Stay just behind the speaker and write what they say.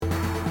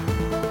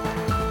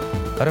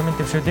20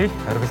 төвшөлийг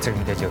оргил цаг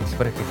мэдээллийн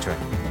хөтөлбөр эхэлж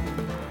байна.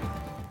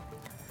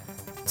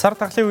 Цар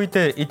тахлын үед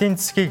эдийн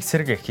засгийг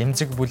сэргээх,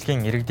 эмзэг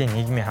бүлгийн иргэдийн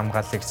нийгмийн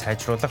хамгааллыг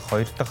сайжруулах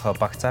 2 дахь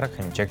багц арга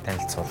хэмжээг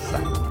танилцууллаа.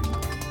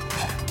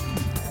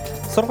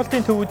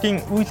 Сургалтын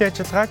төвүүдийн үйл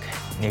ажиллагааг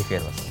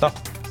нээхээр боллоо.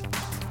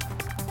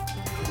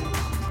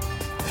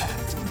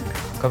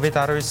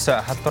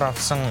 COVID-19 халдвар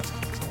авсан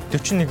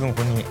 41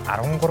 хүний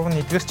 13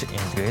 нэгдүгээрч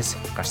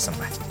эмнэлгээс гарсан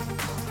байна.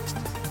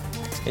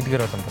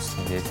 Эдгээр болон бус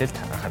мэдээлэлд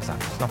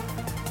анхаарлаа хандуулна.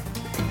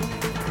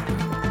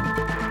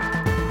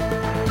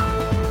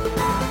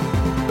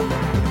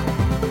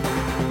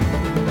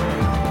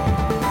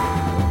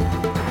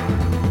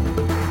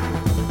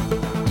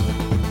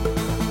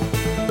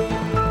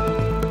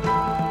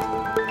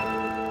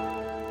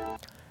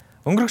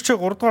 Өнгөрөгч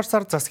 3 дугаар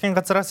сар засгийн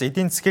газраас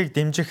эдийн засгийг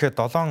дэмжих 7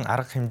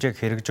 арга хэмжээг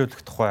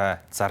хэрэгжүүлэх тухай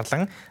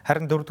зарлан,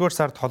 харин 4 дугаар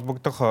сард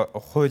холбогдох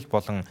хууль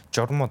болон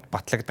журмууд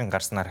батлагдсан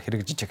гарснаар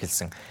хэрэгжиж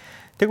эхэлсэн.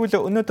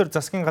 Тэгвэл өнөөдөр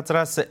засгийн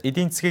газраас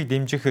эдийн засгийг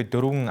дэмжих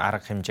 4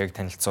 арга хэмжээг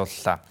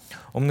танилцууллаа.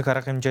 Өмнөх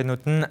арга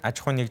хэмжээнүүд нь аж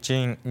ахуй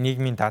нэгжийн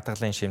нийгмийн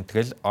даатгалын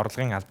шимтгэл,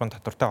 орлогын албан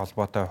татвартай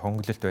холбоотой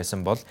хөнгөлөлт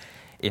байсан бол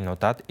энэ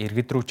удаад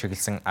иргэд рүү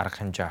чиглэсэн арга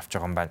хэмжээ авч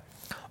байгаа юм байна.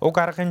 Уг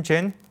арга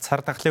хэмжээ нь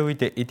цар тахлын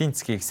үед эдийн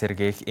засгийг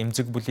сэргээх,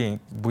 эмзэг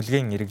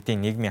бүлгийн иргэдийн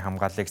нийгмийн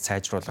хамгааллыг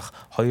сайжруулах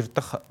 2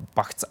 дахь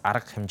багц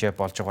арга хэмжээ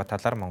болж байгаа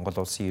талаар Монгол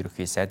улсын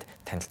ерөнхий сайд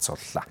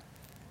танилцууллаа.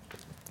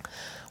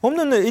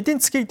 Өмнө нь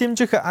эдийн засгийг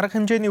дэмжих арга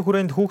хэмжээний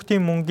хүрээнд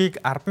хүүхдийн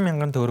мөнгийг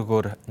 10,000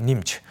 төгрөгөөр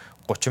нэмж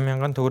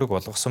 30,000 төгрөг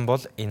болгосон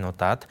бол энэ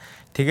удаад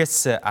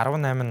тэгээс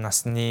 18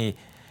 насны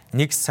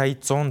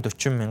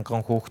 1,140,000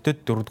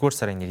 хүүхдэд 4-р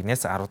сарын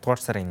 1-ээс 10-р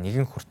сарын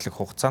 1 хүртэлх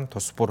хугацаанд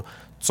тус бүр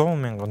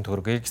 100,000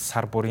 төгрөгийг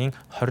сар бүрийн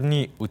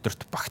 20-ны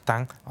өдөрт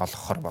багтаан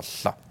олгохоор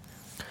боллоо.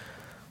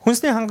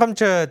 Хүнсний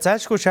хангамж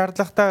зайлшгүй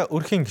шаардлагатай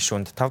өрхийн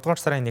гишүүнд 5-р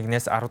сарын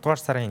 1-ээс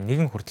 10-р сарын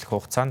 1 хүртэлх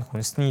хугацаанд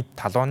хүнсний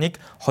талоныг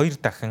 2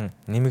 дахин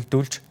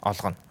нэмэгдүүлж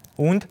олгоно.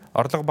 Үүнд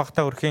орлого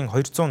багатай өрхийн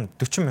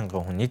 240,000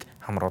 хүнийг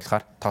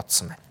хамруулахаар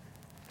тооцсон байна.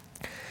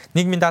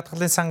 Нийгмийн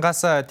даатгалын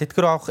сангаас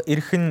тэтгэр авах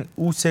эрх нь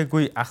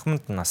үүсээгүй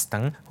ахмад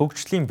настан,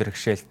 хөгжлийн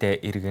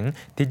бэрхшээлтэй иргэн,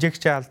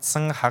 тэжээгчээ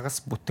алдсан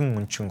хагас бүтэн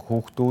өнчин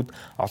хүүхдүүд,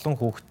 олон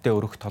хүүхэдтэй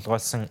өрөх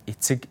толгойлсон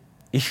эцэг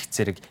их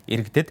зэрэг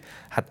иргэдэд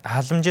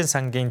халамжийн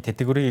сангийн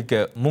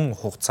тэтгэврийг мөн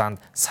хугацаанд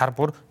сар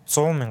бүр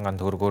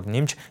 100,000 төгрөгөөр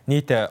нэмж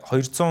нийт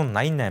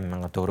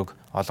 288,000 төгрөг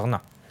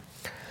олгоно.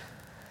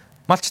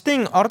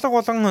 Малчдын орлого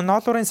болон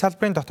ноолуурын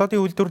салбарын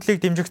дотоодын үйлдвэрлэлийг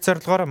дэмжих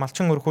зорилгоор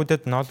малчин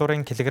өрхүүдэд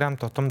ноолуурын килограмм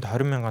тутамд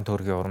 20,000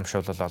 төгрөгийн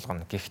урамшуулал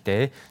олгоно.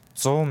 Гэхдээ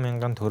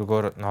 100,000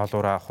 төгрөгөөр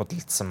ноолуураа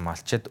худалдсан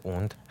малчид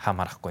үүнд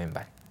хамаарахгүй юм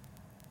байна.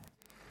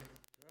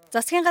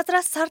 Засгийн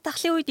газраас цар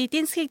тахлын үед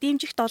эдийн засгийг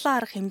дэмжих 7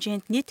 арга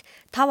хэмжээнд нийт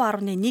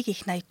 5.1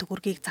 их 80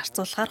 төгрөгийг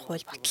зарцуулахаар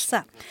хууль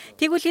баталсан.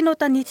 Тэгвэл энэ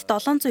удаа нийт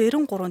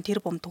 793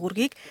 тэрбум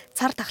төгрөгийг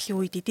цар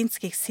тахлын үед эдийн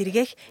засгийг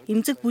сэргээх,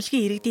 эмзэг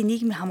бүлгийн иргэдийн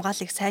нийгмийн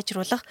хамгааллыг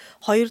сайжруулах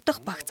 2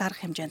 дахь багц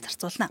арга хэмжээнд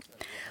зарцуулна.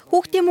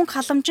 Хүүхдийн мөнгө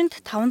халамжинд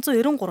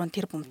 593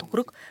 тэрбум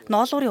төгрөг,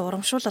 ноолуурын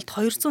урамшуулалт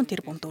 200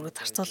 тэрбум төгрөг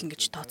зарцуулна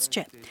гэж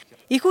тооцжээ.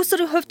 Их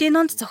усрын хувьд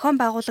энэ онд зохион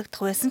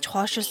байгуулагдах байсан ч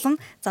хойшилсан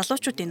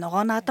залуучуудын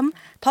ногоо наадам,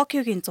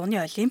 Токиогийн зуны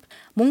олимп,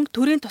 мөн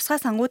төрийн тусгай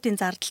сангуудын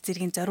зардал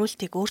зэргийн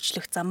зориултыг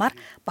өөрчлөх замаар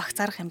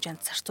багц арга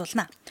хэмжээнд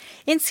зарцуулна.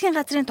 Энэ засгийн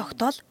газрын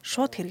тогтоол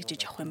шууд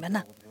хэрэгжиж явах юм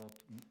байна.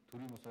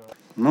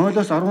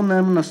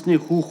 0-18 насны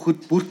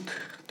хүүхэд бүрт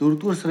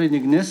 4-р сарын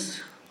 1-ээс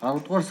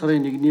 10-р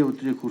сарын 1-ний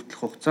өдрийг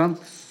хүртэлх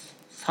хугацаанд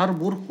сар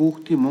бүр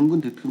хүүхдийн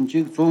мөнгөнд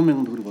тэтгэмжийг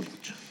 100,000 төгрөг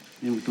болгож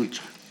нэмэгдүүлж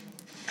байгаа.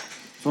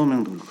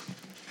 100,000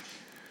 төгрөг.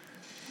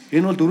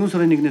 Энэ бол 4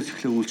 сарын 1-ээс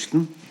эхлээ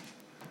үйлчлэнэ.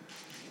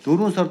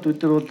 4 сард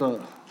бид нар бол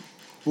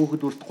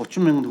хүүхэд бүрт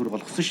 30,000 төгрөг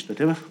болгосон шүү дээ,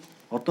 тийм ээ.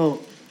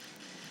 Одоо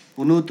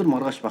өнөөдөр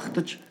маргааш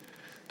багтаж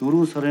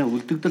 4 сарын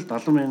үлдэгдэл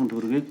 70,000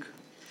 төгрөгийг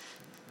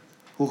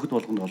хүүхэд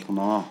болгонд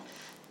олгоно.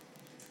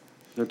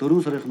 Тэгээд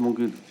 4 сарын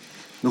мөнгийг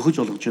нөхөж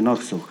олгож байна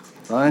гэсэн үг.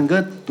 За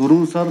ингээд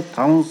 4 сар,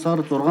 5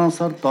 сар, 6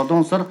 сар,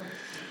 7 сар,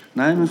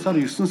 8 сар,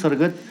 9 сар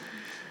гээд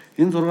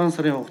энэ 6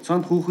 сарын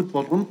хугацаанд хүүхэд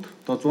болгонд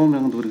одоо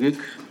 100,000 төгрөгийг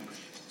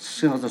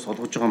засгийн газраас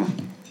олгож байгаа юм.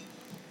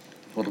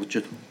 Олгож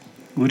байна.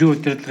 Өрийн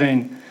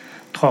удирдлагын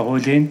тухай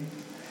хуулийн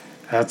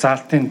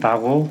заалтын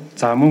дагуу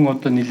за мөн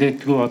одоо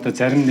нилээдгүй одоо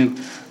зарим нэг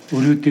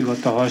өрүүдийг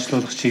одоо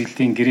хойшлуулах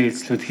чиглэлийн гэрээ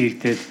эзлүүд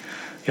хийгдээд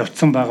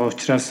явцсан байгаа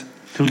учраас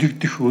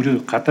төлөгдөх өрөө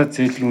гадаад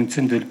зээлийн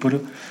үндсэн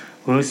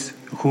төлбөрөөс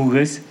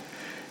хүүгээс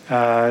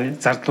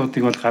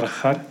зардлуудыг бол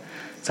гаргахаар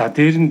за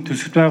дээр нь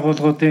төсөв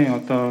байгууллагуудын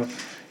одоо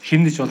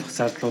хэмнэж болох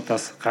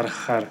зардлуудаас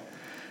гаргахаар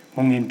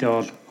мөн эндээ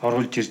бол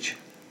оруулж ирж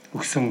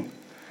өгсөн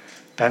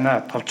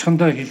байна.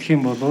 Товчхондоо хэлэх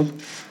юм бол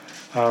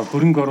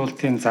хөрөнгө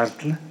оруулалтын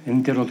зардал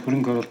энэ дээр бол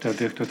хөрөнгө оруулалтын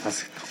объектууд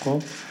хасагдахгүй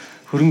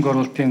хөрөнгө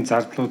оруулалтын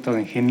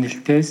зардлуудын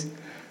хэмнэлтээс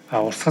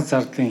урсгал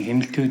зардлын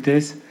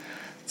хэмнэлтүүдээс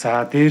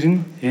за дээр нь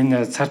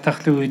энэ цар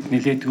тахлын үед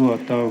нэлээдгүй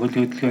одоо хөл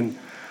хөдөлгөөнд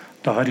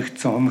одоо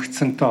хоригдсон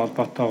хумигдсантай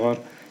холбоотойгоор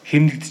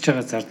хэмнэгдэж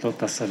байгаа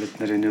зардлуудаас бид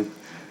нэр энийг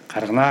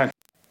гаргана.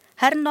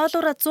 Харин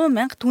ноолуураа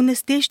 100,000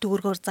 түүнээс дээш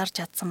төгрөгөөр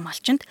зарж чадсан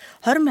малчинд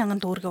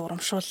 20,000 төгрөгийн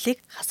урамшууллыг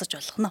хасаж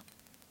болгоно.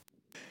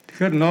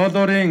 Тэгэхээр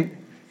ноолуурын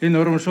Энэ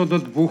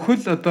урамшуулалд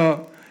бүхэл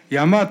одоо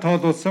ямаа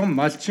тоолуулсан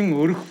малчин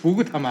өрх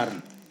бүгд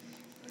хамаарна.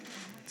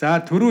 За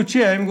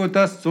түрүүчийн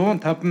аймагуудаас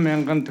 150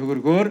 мянган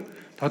төгрөгөөр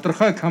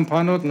тодорхой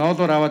компаниуд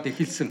ноолуур аваад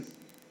эхэлсэн.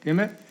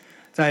 Тийм ээ.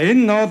 За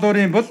энэ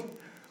ноолуурын бол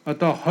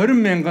одоо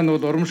 20 мянган бол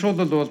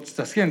урамшуулал болж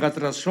засгийн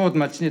газраас шууд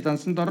малчны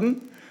дансанд орно.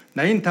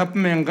 85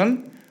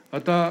 мянган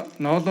одоо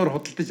ноолуур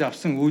худалдаж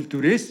авсан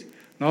үйлдвэрээс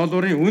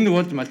ноолуурын үн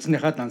болж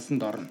малчныхаа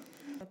дансанд орно.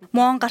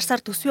 Мөн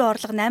гарсаар төсвийн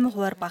орлого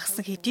 8%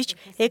 багассан хэдий ч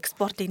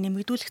экспортыг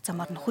нэмэгдүүлэх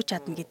замаар нөхөж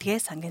чадна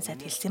гэдгээ сангийн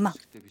сайд хэлсэн юм а.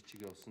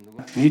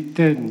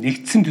 Нийтдээ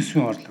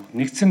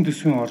нэгдсэн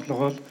төсвийн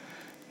орлого бол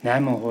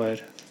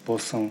 8%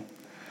 буусан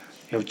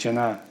явж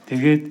байна.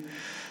 Тэгээд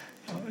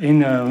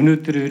энэ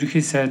өнөөдөр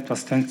ерөнхий сайд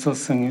бас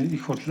танилцуулсан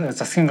их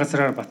засгийн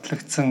газраар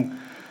батлагдсан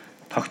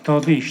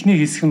тогтоолын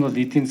эхний хэсэг нь бол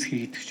эдийн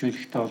засгийг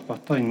идэвхжүүлэхтэй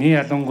холбоотой.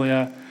 Нэг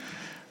ялангуяа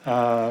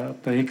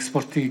одоо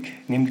экспортыг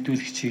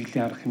нэмэгдүүлэх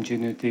чиглэлийн арга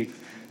хэмжээнүүдийг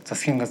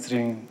засгийн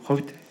газрын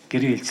хувьд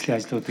гэрээ илчлийн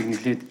ажлуудыг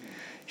нэлээд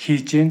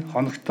хийж гин.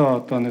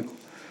 Хоногтоо одоо нэг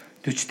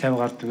 40-50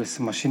 гардаг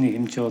байсан машины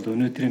хэмжээ бол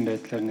өнөөдрийн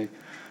байдлаар нэг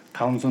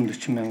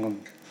 540 мянган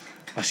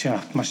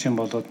автомашин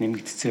болоод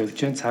нэмэгдсэн явж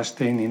байна.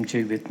 Цаашдаа энэ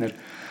хэмжээг бид нэр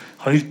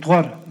 2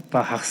 дугаар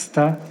одоо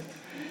хагасдаа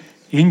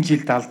энэ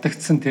жилд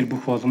алдагдсан тэр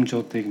бүх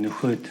боломжуудыг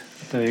нөхөөд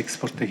одоо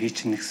экспортыг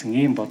хийчихнэ гэсэн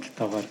ийм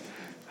бодолтойгоор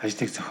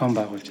ажлыг зохион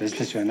байгуулж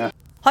ажиллаж байна.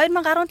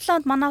 2017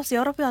 онд манай улс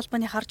Европын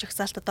холбооны хар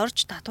жагсаалтад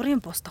орж татварын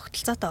бус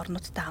тогтолцоотой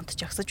орнуудтай хамт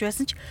жагсаж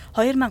байсан ч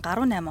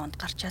 2018 онд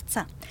гарч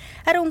чадсан.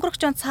 Харин өнгөрөх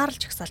онд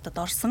саарл жагсаалтад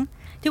орсон.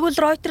 Тэгвэл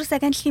Reuters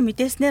агентлагийн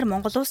мэдээснээр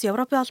Монгол улс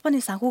Европын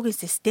холбооны санхүүгийн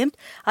системд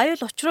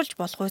аюул учруулж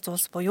болохгүй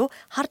зүйлс буюу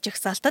хар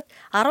жагсаалтад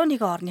 11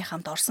 орны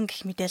хамт орсон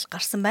гэх мэдээлэл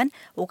гарсан байна.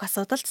 Уг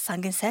асуудалд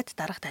сангийн сайд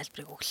дараах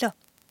тайлбарыг өглөө.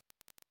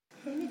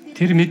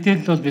 Тэр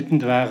мэдээлэл бол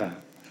бидэнд байгаа.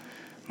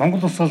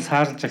 Монгол улс бол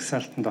саарл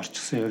жагсаалтанд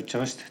орчихсон явж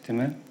байгаа шүү дээ, тийм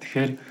ээ.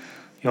 Тэгэхээр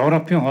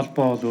Европын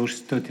холбоо бол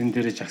өөрсдөө тэн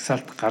дээр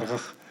жагсаалт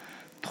гаргах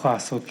тухайн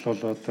асуудал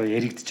бол одоо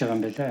яригдж байгаа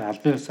юм байна.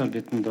 Албан ёсоор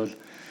бидэнд бол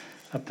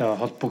одоо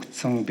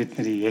холбогдсон бид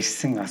нар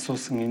ярьсан,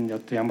 асуусан энэ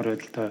одоо ямар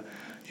байдалтай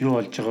юу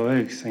болж байгаа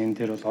вэ гэсэн энэ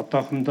дээр бол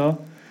одоохондоо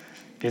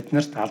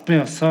биднэрт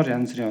албан ёсоор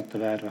янз бүрийн одоо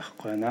байр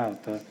байхгүй байна.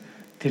 Одоо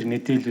тэр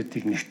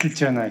мэдээллүүдийг нэгтэлж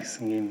байна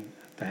гэсэн ийм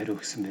одоо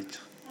хариу өгсөн байж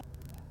байгаа.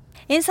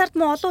 Энэ сард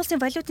мөн олон улсын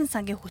валютын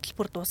сангийн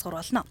хөтөлбөр дуусгар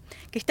болно.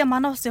 Гэхдээ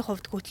манай улсын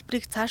хувьд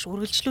хөтөлбөрийг цааш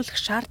үргэлжлүүлэх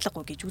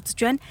шаардлагагүй гэж үзэж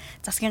байна.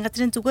 Засгийн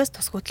газрын зүгээс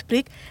тус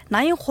хөтөлбөрийг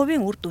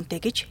 80% үр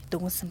дүнтэй гэж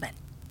дүгнсэн байна.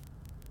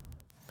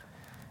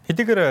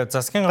 Хэдийгээр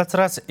засгийн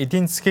газраас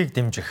эдийн засгийг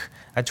дэмжих,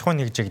 аж ахуй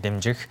нэгжийг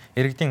дэмжих,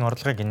 иргэдийн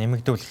орлогыг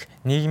нэмэгдүүлэх,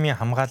 нийгмийн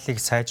хамгааллыг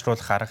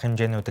сайжруулах арга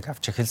хэмжээнүүдийг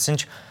авч эхэлсэн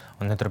ч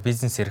өнөөдөр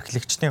бизнес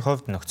эрхлэгчдийн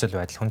хувьд нөхцөл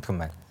байдал хүндхэн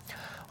байна.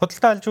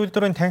 Худалдаа алж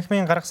үйлдвэрийн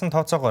танхимын гаргасан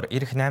тооцоогоор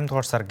ирэх 8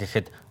 дугаар сар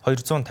гэхэд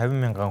 250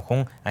 мянган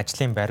хүн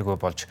ажлын байргүй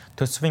болж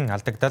төсвийн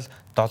алдагдал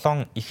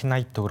 7 их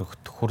 80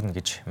 төгрөгт хүрнэ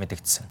гэж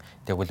мэдэгдсэн.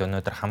 Тэгвэл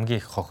өнөөдөр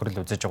хамгийн их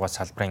хохирол үзэж байгаа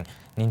салбарын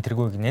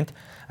нэнтэргүй гинэнд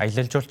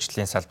аялал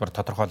жуулчлалын салбар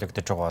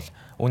тодорхойлогдож байгаа бол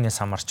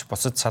үүнээс хамаарч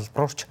бусад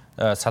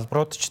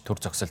салбарууд ч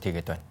төр зогсолт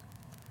хийгээд байна.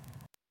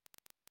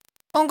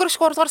 Өнгөрөх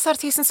 3 дугаар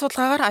сард хийсэн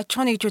судалгаагаар аж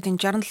ахуйн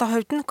нэгжүүдийн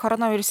 67% нь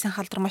коронавирусын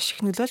халдвар маш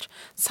их нөлөөлж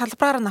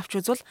салбараар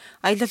навч үзвэл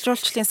аялал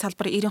жуулчлалын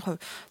салбар 90%,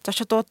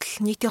 зочид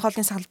дуудлал нийтийн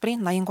хоолны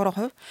салбарын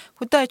 83%,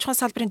 хөдөө аж ахуйн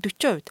салбарын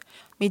 40%,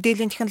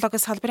 мэдээллийн технологи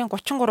салбарын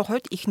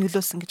 33% их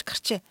нөлөөлсөн гэж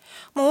гарчээ.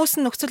 Мөн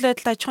үүсэн нөхцөл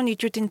байдал аж ахуйн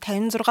нэгжүүдийн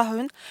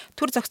 56% нь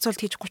төр зохицуулт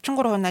хийж 33%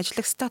 нь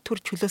ажиллагчдаа төр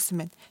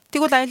чөлөөлсөн байна.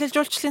 Тэгвэл аялал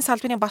жуулчлалын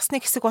салбарын бас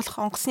нэг хэсэг болох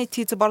онгоцны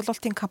тийз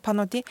борлуулалтын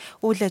компаниудын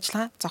үйл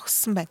ажиллагаа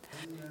зогссон байна.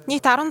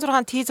 Нийт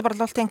 16 тийз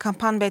борлуулалтын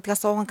компани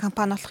байдгаас ууган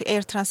компани болох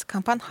Air Trans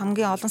компани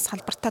хамгийн олон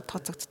салбартаа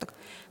тооцогддог.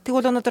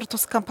 Тэгвэл өнөөдөр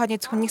тус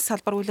компани зөвхөн нэг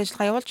салбар үйл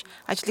ажиллагаа явуулж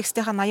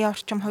ажиллагчдын 80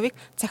 орчим хувийг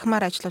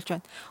цахимаар ажиллуулж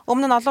байна.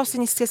 Өмнө нь олон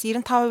улсын нисгээс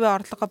 95%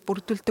 орлогоо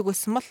бүрдүүлдэг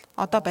байсан бол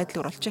одоо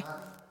байдал өөрчлөжээ.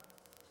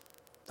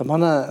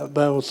 Манай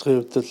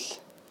байгууллагын хувьд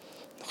л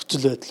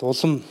нөхцөл байдал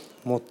улам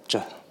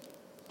муудаж байна.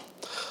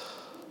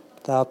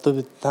 Одоо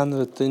бид та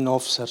нарт энэ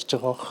офис харж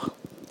байгаа.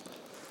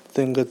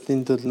 Одоо ингээд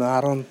энд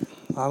бол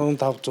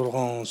 15-6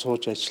 хүн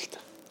сууж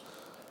ажилладаг.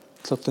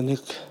 Одоо 1-2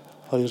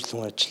 л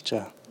хүн ажиллаж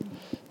байгаа.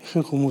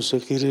 Ихэнх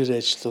хүмүүсээ гэрээр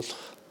ажиллах,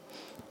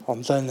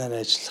 онлайнаар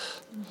ажиллах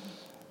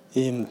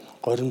ийм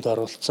горимд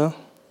оруулсан.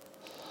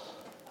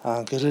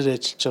 Гэрээр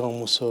ажиллаж байгаа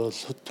хүмүүсээ бол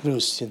хөтөлбөрийн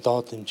өсөлтийн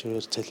доод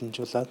хэмжээгээр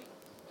цалинжуулаад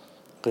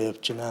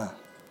явж байна.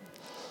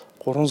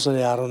 3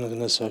 сарын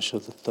 11-нээс хойш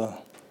одоо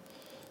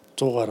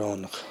 100 гаруй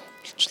хоног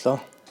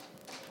болчлоо.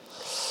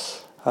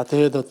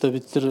 Тэгээд одоо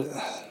бид нар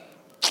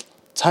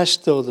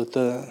цаашдаа бол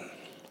одоо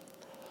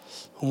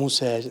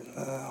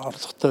хүмүүсээ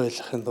орлоготой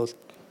байхын тулд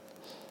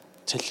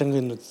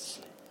цалингийн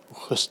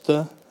өгөх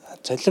ёстой.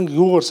 Цалин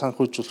юугаар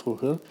санхүүжүүлэх вэ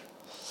гэхээр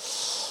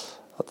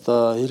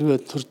одоо хэрвээ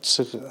төр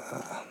засаг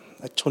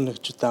аж ахуйн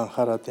нэгжүүдэд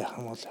анхаарал явах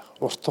юм бол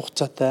урт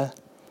хугацаатай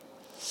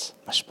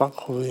маш бага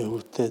хувийн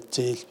хөвтэй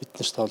зээл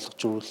биднэрт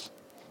олгож өгвөл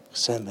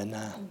сайн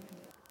байна.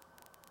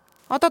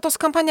 Одоо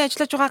тус компани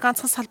ажиллаж байгаа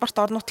ганцхан салбарт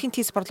орон нутгийн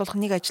тийз борлуулах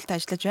нэг ажилтан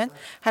ажиллаж байна.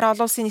 Харин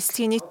олон улсын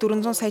нислэгийн нийт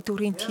 400 сая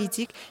төгрөгийн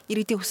тийзийг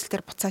иргэдийн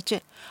хүсэлтээр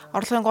буцаажээ.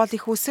 Орлогын гол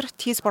их үүсэр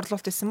тийз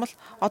борлуулалт байсан бол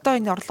одоо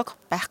энэ орлого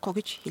байхгүй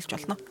гэж хэлж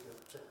болно.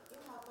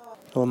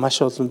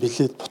 Маш олон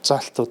билет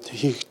буцаалтууд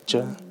хийгдэж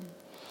байгаа.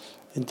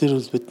 Энэ дээр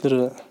бол бид нэр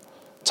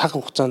цаг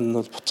хугацаанд нь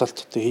бол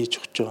буцаалтуудыг хийж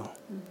өгч байгаа.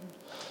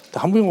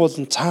 Тэг хамгийн гол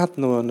нь цаад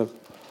нэг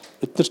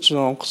бид нар чинь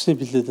онгоцны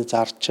билетээ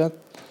зарчаад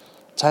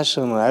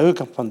цаашаа авиа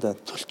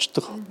компанид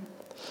төлчдөг.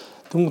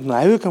 Тэгвэл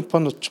авиа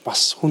компаниуд ч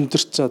бас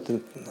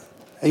хүндэрсэн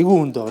айгүй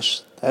хүнд байгаа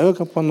шүү. Авиа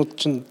компаниуд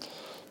чинь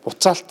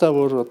буцаалтаа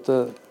бүр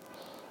одоо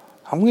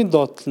хамгийн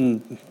доод нь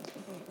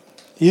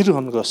 90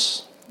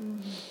 хоногоос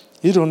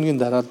 90 хоногийн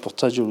дараа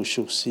буцааж өгнө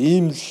шүү гэсэн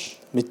ийм л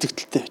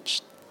мэдээлэлтэй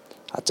байж.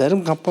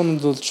 Зарим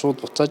компаниуд бол шууд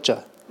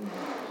буцааж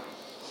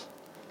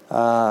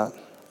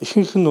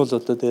ихэнх нь бол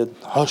одоо тэгээд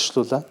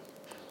хойшлуулаад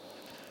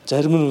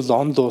зарим нь бол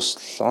он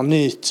дуусал,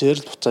 оны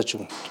эцээр л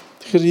буцааж өгнө.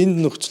 Тэгэхээр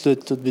энэ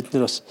нөхцөлөд бид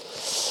нэр бас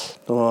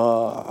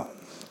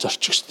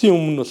зорчигчдын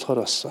өмнө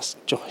болохоор бас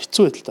жоох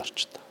хэцүү байдалд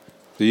орчтой.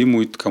 Ийм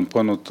үед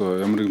компаниуд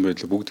ямар нэгэн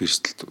байдлаар бүгд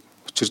эрсдэлд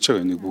учирж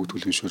байгаа энийг бүгд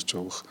хүлэмжшүүлж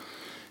байгаа.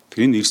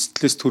 Тэр энэ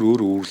эрсдлээс төр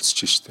өөрөө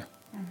үүрлцэж штэ.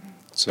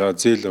 За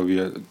зээл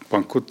авъя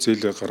банкуд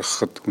зээлээ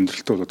гаргахад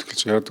хүндрэлтэй болоод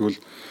эхэлж байгаа. Тэгвэл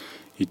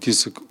эдийн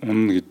засаг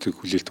унана гэдэг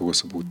хүлээлт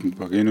угаасаа бүгдэнд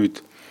баг. Энэ үед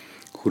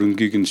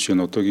хөрөнгийг нь жишээ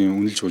нь одоогийн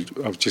үнэлж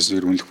авч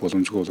ирсэн үнэлэх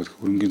боломжгүй болоод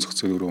хөрөнгийн зах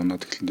зээл өөрөө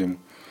унаад эхэлнэ юм.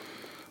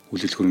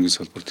 Хүлээлт хөрөнгийн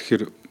салбар.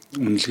 Тэгэхээр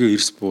үнэлгээ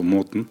эрс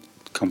муудна.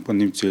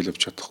 Компани нэм зээл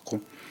авч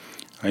чадахгүй.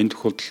 Энэ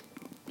тохиолдолд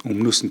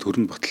өмнөөс нь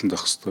төрн батланд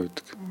авах хэрэгтэй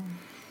байдаг.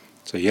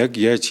 За яг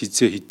яаж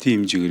хизээ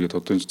хэдийн хэмжээгээр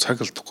одоо цаг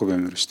алдахгүй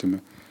баймаар ш тийм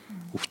ээ.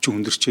 Өвчин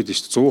хүндэрчээд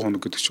ш 100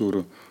 хоног гэдэг чинь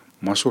өөрөө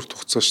маш урт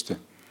хугацаа ш.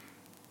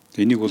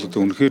 Энийг бол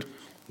одоо үнэхээр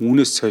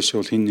үүнээс цаашаа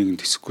бол хин нэгэн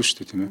тэсэхгүй ш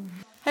тийм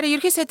ээ. Харин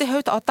ерхий сайдын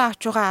хувьд одоо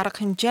авч байгаа арга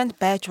хэмжээнд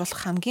байж болох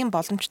хамгийн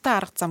боломжтой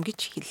арга зам гэж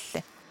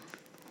хэллээ.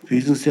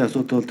 Бизнесийн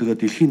асуудал бол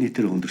тэгээд дэлхийн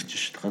нийтээр хүндэрч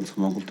ш ганц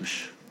Монголд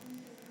биш.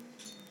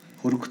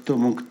 Хөрөнгөтэй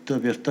мөнгөтэй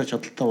бяртаа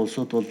чадaltaй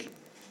улсууд бол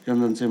янз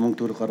янзын мөнгө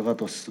төгрөг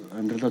гаргаад бас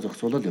амьдралаа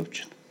зохицуулаад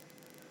явж байна.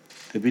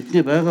 Тэгээ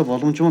бидний байгаа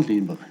боломж нь л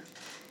ийм байна.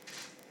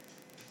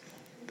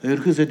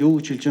 Тэгээ ерхий сайд юу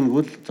гэж хэлж байгааг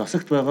бол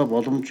засагт байгаа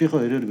боломжийнхоо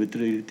өрөөр бид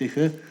нар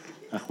иргэдийнхээ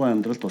ахуй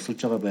амьдралд тусалж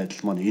байгаа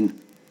байдал маань энэ.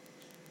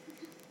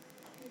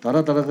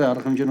 Дараагийн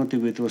арга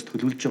хэмжээнүүдийг бид бас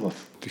төлөвлөж байгаа.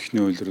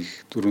 Техникийн үйлрэл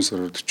 4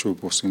 сараар 40%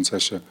 бусын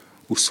цаашаа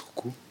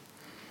өсөхгүй.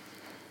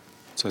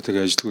 За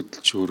тэгээ ажилтгууд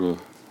ч өөрөө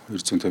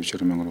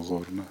 250 мянган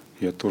руу орно.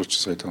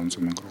 Ядуурч сая 500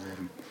 мянган руу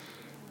орно.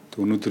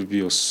 Өнөөдөр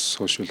би бас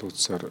сошиал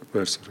хуудасаар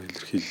байр суурь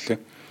илэрхийллээ.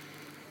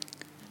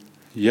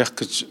 Яг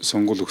гэж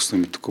сонгуул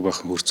өгснөө мэдэхгүй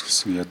байхын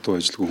хөрцөлсөн ядуу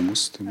ажилгүй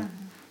хүмүүс тийм ээ.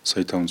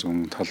 Сая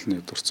 500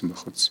 талны дурдсан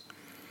байх үз.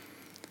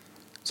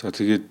 За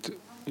тэгээд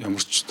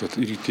ямар ч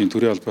иргэдийн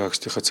төрийн албан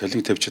хаагчдынхаа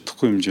цалин тавьж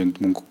чадахгүй хэмжээнд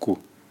мөнгөгүй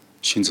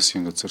шин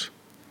засгийн газар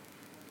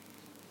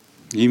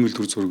ийм л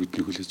төр зураг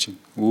бидний хүлээж байна.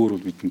 Өөр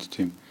бол бидэнд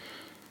тийм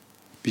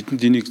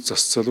бидэнд энийг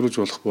зас залруулж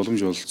болох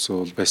боломж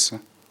олцсон бол байсан.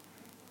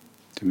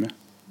 Тийм ээ.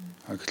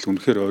 Гэтэл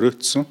үнэхээр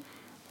оройтсон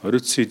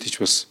идэж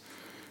бас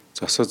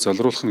засаа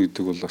залруулах нь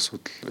гэдэг бол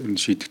асуудал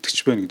энэ шийдэгдэж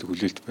байна гэдэг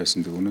хүлээлт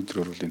байсан. Тэг өнөөдөр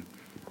бол энэ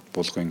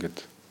булган ингээд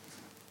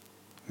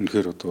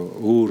үнэхээр одоо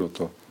өөр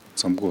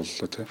замгүй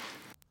боллоо тийм.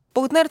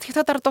 Бүгд найрд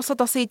хятад ард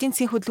улсад болсон эдийн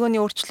засгийн хөдөлгөөний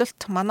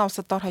өөрчлөлт манай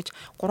улсад дор хаяж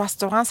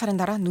 3-6 сарын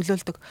дараа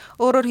нөлөөлдөг.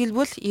 Өөрөөр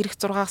хэлбэл эх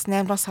 6-8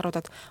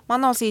 саруудад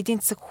манай улсын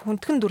эдийн засаг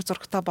хүндхэн дүр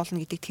зурагтай болно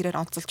гэдгийг тэрээр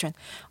онцолж байна.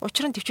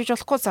 Учир нь төвчж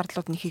болохгүй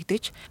зардлууд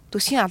нэхэгдэж,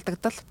 төсвийн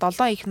алдагдал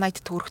 7 их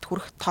 80 төгрөгт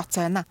хүрэх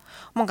тооцоо байна.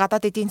 Мөн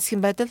гадаад эдийн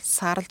засгийн байдал,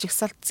 саарл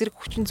жигсаалт зэрэг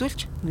хүчин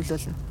зүйлч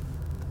нөлөөлнө.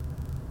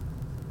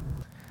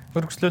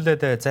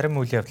 Өргөжлүүлээд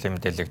зарим үйл явдлын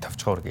мэдээллийг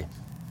товчхон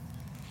хүргэе.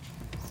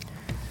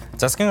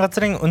 Засгийн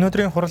газрын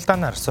өнөөдрийн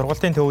хуралдаанаар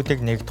сургалтын төвүүдийг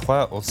нээх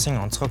тухай улсын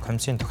онцгой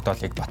комиссийн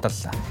тогтоолыг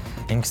баталлаа.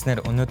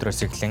 Ингэснээр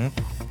өнөөдрөөс эхлэн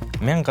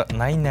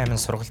 1088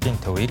 сургалтын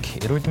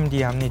төвийг эрүүл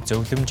мэндийн яамны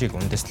зөвлөмжийг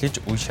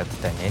үндэслэж үе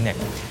шаттай нэнэ.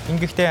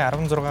 Ингэхдээ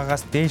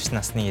 16-аас дээш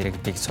насны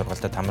иргэдийг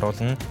сургалтад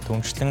хамруулан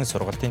түншлэн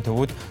сургалтын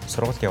төвүүд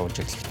сургалт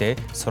явуулж эхлэхдээ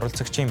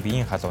суралцагчийн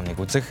биеийн халууныг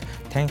үзэх,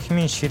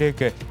 танхимын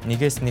ширээг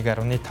 1-1.5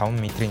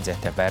 метрийн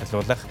зайтай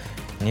байрлуулах,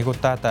 нэг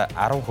удаад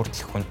 10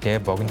 хүртэлх хүнтэй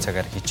богино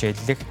цагаар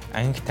хичээллэх,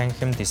 анги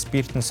танхимд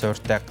спиртэн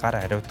суурьтай гар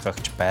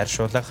хариуцгагч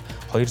байршуулах,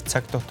 2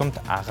 цаг тутамд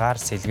агаар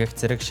сэлгэх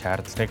зэрэг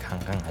шаардлагыг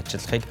ханган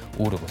ажиллахыг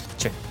үүрэг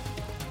болгожээ.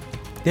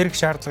 Дээрх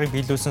шаардлагыг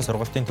биелүүлсэн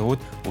сургалтын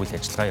төвүүд үйл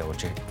ажиллагаа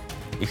явуулж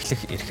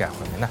эхлэх эрхээ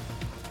авах юм байна.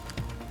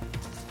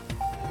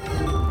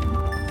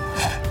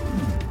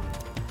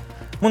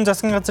 Мөн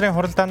засгийн газрын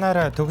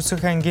хуралдаанаар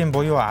төгсөх ангийн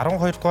буюу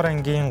 12 дугаар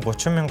ангийн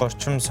 30 мянга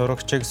орчим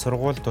сурагчийг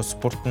сургууль тус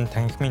бүртэн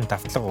танхимын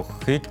давтлага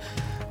өгөхийг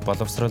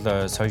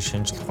боловсрол соёл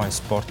шинжилгээ ухааны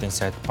спортын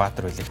сайд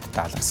Баатар үлэгт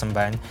даалгасан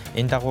байна.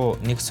 Энэ дагуу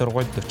нэг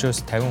сургуульд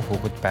 40-с 50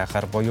 хүүхэд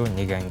байхаар буюу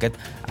нэг ангид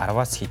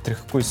 10-аас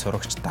хэтрэхгүй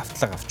сурагч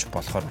давтлага авч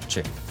болохоор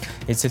болжээ.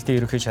 Эцэлтийн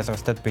ерөнхий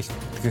шалгалтад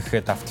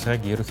бэлтгэх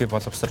давтлагыг ерөнхий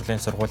боловсролын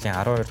сургуулийн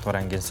 12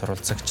 дугаар ангийн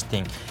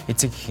сурвалжлагчдын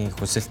эцэг эхийн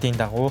хүсэлтийн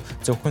дагуу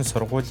зөвхөн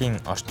сургуулийн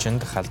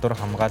орчинд халдвар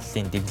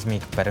хамгааллын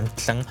дэглэмийг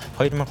баримтлан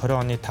 2020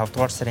 оны 5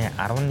 дугаар сарын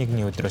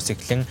 11-ний өдрөөс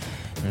эхлэн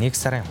 1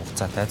 сарын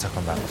хугацаатай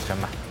зохион байгуулах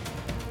юм.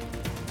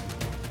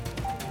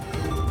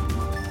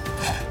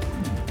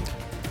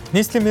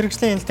 Нийслэлийн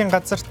мэргэжлийн элтийн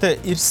газарт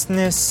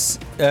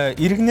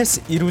иргэнээс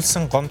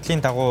ирүүлсэн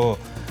гомдлын дагуу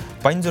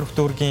Баянзүрх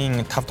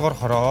дүүргийн 5 дугаар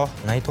хороо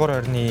 80 дугаар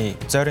ойрны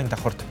зойрын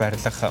давхарт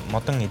байрлах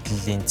модон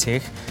эдлэлийн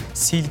цех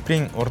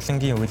сийлбэрийн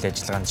урлангийн үйл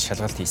ажиллагаанд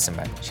шалгалт хийсэн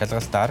байна.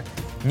 Шалгалтаар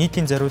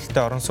нийтийн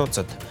зориулалтад орон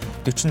сууцад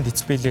 40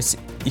 децибелээс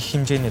их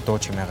хэмжээний дуу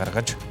чимээ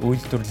гаргаж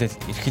үйлдвэрлэл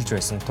эрхэлж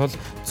байсан тул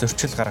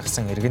зөрчил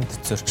гаргасан иргэнд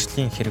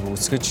зөрчлийн хэрэг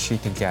үүсгэж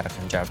шийтгэлийн арга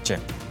хэмжээ авчээ.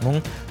 Мөн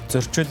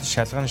зөрчил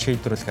шалган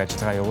шийдвэрлэх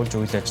ажиллагаа явуулж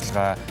үйл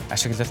ажиллагаа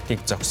ашиглалтыг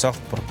зогсоох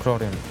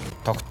прокурорын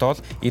тогтоол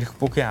эрх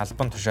бүхий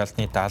албан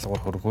тушаалны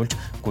даалгавар хөргүүлж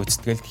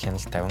гүйцэтгэлд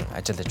хяналт тавин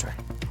ажиллаж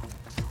байна.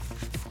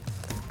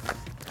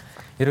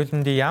 Эрүүл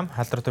мэндийн яам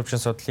халдвар төвчин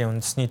судлалын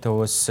үндэсний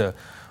төвөөс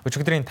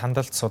өчигдрийн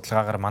тандалт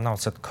судалгаагаар манай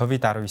улсад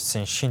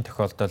COVID-19 шин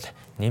тохиолдол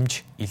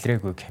нэмж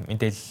илрээгүй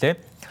мэдээллээ.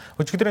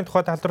 Өчигдрийн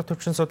тухайд халдвар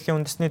төвчин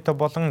судлалын үндэсний төв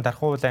болон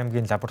Дархан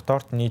аймгийн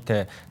лабораторид нийт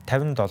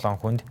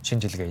 57 хүнд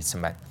шинжилгээ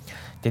хийсэн байна.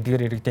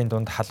 Тэдгээр иргэдийн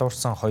дунд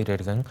халуурсан 2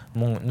 иргэн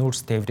мөн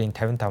нүүрс тээврийн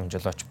 55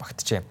 жолооч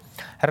багтжээ.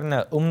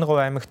 Харин Өмнөг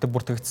аймагт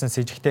бүртгэгдсэн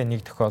с сэжигтэй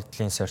нэг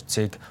тохиолдлын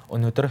сорьцыг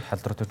өнөөдөр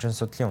халдвар төвчин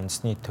судлалын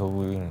үндэсний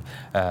төвийн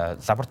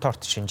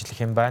лабораторид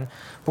шинжлэх юм байна.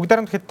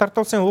 Бүгдээрээ Хятад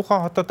улсын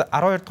Ухаан хотод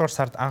 12 дугаар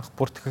сард анх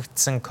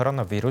бүртгэгдсэн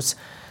коронавирус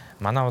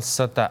манай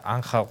улсад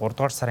анх 3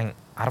 дугаар сарын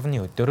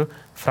 10-ны өдөр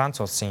Франц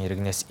улсын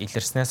иргэнээс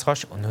илэрснээс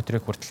хойш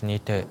өнөөдрийг хүртэл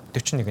нийт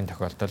 41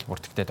 тохиолдол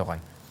бүртгэгдээд байгаа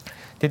юм.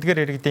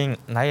 Тэдгээр иргэдийн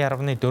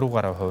 80.4%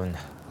 нь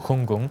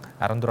хөнгөн,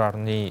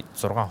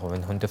 14.6%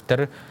 нь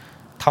хүндөвтөр,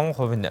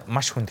 5% нь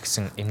маш хүнд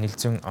гэсэн эмнэлэг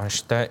зүйн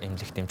онцтой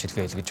эмнэлэг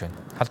дэмжлэгээ илгэж байна.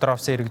 Халдвар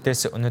авсан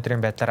иргэдээс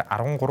өнөөдрийн байдлаар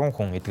 13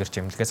 хүн эдгэрч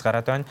эмнэлгээс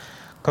гараад байна.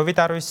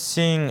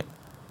 COVID-19-ийн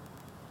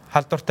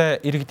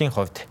халдвартай иргэдийн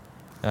хувьд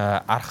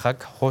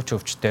архаг, хууч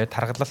өвчтэй,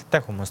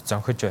 тархалалттай хүмүүс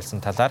зөнхөж байсан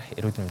талаар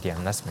эрүүл мэндийн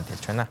яамнаас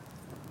мэдээлж байна.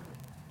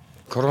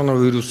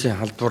 Коронавирусын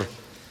халдварын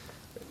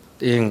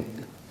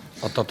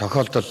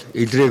тохиолдол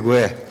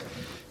илрээгүй.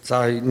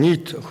 За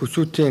нийт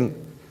хөсөөтийн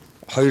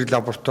 2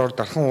 лаборатори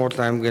Дархан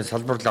аймгийн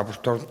салбар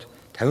лабораторид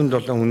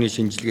 57 хүний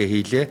шинжилгээ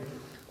хийлээ.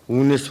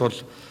 Үүнээс бол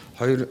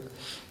 2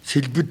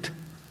 сэлбэд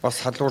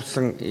бас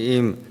халуурсан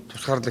ийм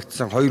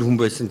тусгаарлагдсан 2 хүн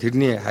байсан.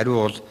 Тэрний хариу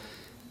бол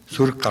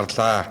сөрөг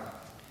гарлаа.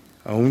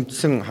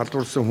 Үндсэн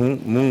халуурсан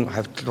хүн мөн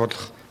хавтал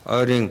болох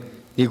ойрын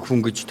 1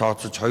 хүн гэж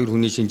тооцож 2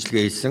 хүний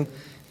шинжилгээ хийсэн.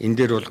 Энэ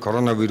дээр бол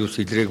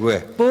коронавирус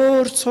илрээгүй.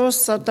 Бөөр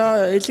цус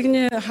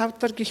элэгний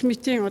хавдар гэх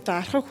мэтийн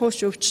архаг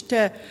хөөч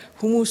өвчтэй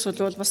хүмүүс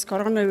бол бас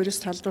коронавирус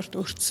талбарт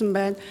өртсөн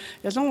байна.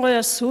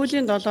 Ялангуяа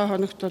сүүлийн 7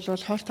 хоногт бол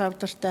хорт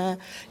хавдартай,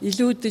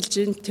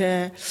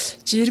 илүүдэлжинтэй,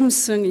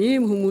 жирэмсэн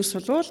ийм хүмүүс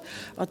бол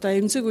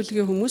эмзэг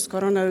үлгийн хүмүүс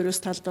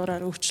коронавирус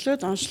талбараар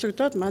өвчлөөд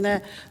онцлогдоод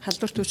манай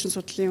халдвар төвчин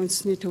судлалын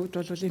үндэсний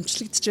төвд бол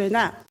эмчлэгдэж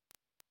байна.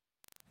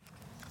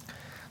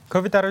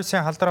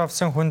 COVID-19 халдвар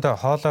авсан хүнд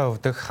хоолой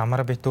өвдөх,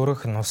 хамар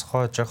битүүрэх, нус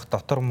хоожих,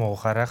 дотор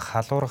муугарах,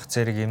 халуурах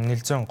зэрэг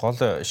эмнэлэг зүйн гол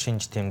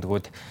шинж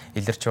тэмдгүүд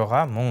илэрч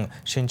байгаа. Мөн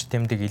шинж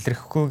тэмдэг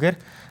илэрхгүйгээр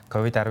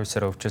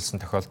COVID-19-ээр өвчлсөн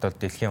тохиолдолд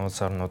дэлхийн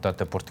улс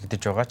орнуудад бүртгэгдэж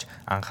байгаач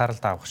анхаарал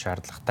тавих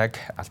шаардлагатайг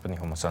албаны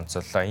хүмүүс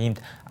онцоллоо.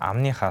 Иймд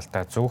амны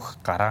хаалтаа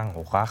зүүх, гараан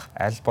угаах,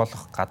 аль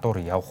болох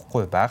гадуур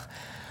явахгүй байх,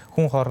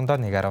 хүн хоорондоо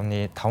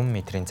 1.5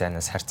 метрийн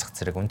зайнаас харьцах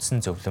зэрэг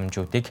үндсэн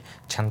зөвлөмжүүдийг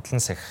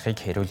чандлан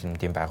сахихыг эрүүл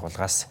мэндийн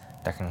байгууллагаас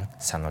дахин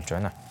сануулж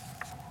байна.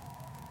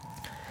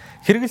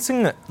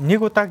 Хэрэгэлсэн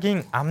нэг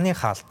удаагийн амны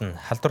хаалт нь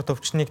халдвар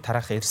төвчнийг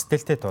тарах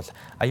эрсдэлтэй тул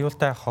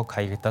аюултай хог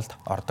хаягдалд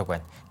ордог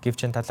байна.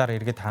 Гэвч энэ талаар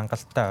иргэд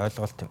хангалттай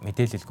ойлголт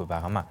мэдээлэлгүй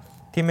байгаамаа.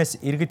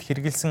 Тиймээс иргэд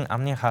хэрэгэлсэн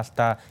амны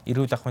хаалтаа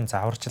эрүүл ахуйн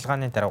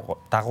зааварчилгааны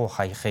дагуу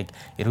хаягахыг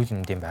эрүүл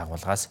мэндийн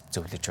байгууллагаас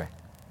зөвлөж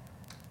байна.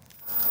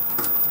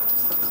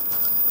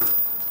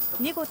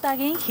 Нэг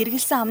удаагийн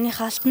хэрэгэлсэн амны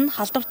хаалт нь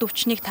халдвар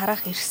төвчнийг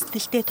тарах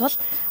эрсдэлтэй тул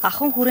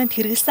ахын хүрээнд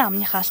хэрэгэлсэн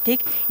амны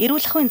хаалтыг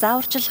эрүүл ахуйн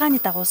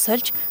зааварчилгааны дагуу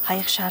сольж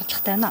хаях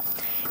шаардлагатай байна.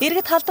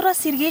 Иргэд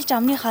халдвараас сэргийлж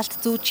амны хаалт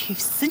зүүж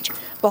хэвссэн ч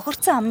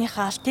бохирдсон амны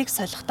хаалтыг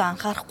солихдоо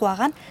анхаарахгүй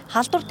байгаа нь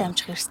халдвар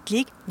дамжих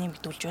эрсдлийг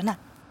нэмэгдүүлж байна.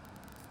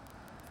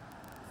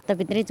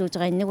 Бидний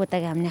зүүж байгаа нэг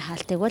удаагийн амны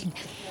хаалтыг бол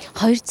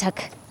 2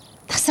 цаг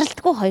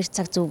тасралтгүй 2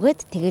 цаг зүгээд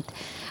тэгээд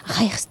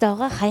хаях хэрэгтэй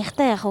байгаа.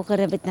 Хаяхтаа явах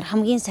үгээр бид нар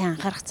хамгийн сайн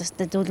анхаарах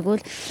ёстой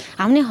зүйлгүүл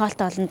амны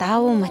хаалтаа болон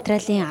даавуу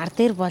материалын ар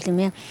дээр бол юм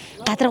ээ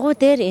гадаргуу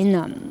дээр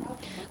энэ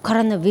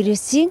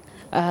коронавирусын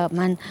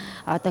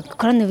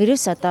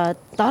коронавирус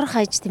дор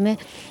хаяж тийм ээ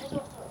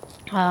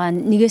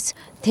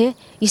 1-9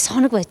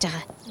 хоног байж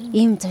байгаа.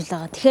 Ийм зүйл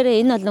байгаа. Тэгэхээр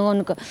энэ бол нөгөө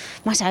нэг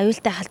маш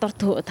аюултай халдвар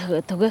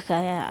түгэх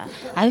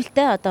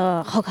аюултай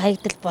одоо хог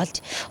хаягдал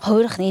болж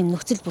хувирах ийм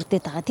нөхцөл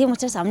бүрдээд байгаа. Тийм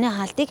учраас амны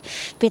хаалтыг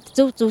бид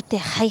зөв зүйтэй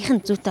хаях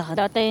нь зүйтэй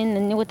байгаа. Одоо энэ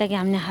нэг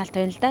удаагийн амны хаалт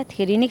байна л да.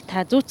 Тэгэхээр энийг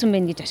та зүүцэн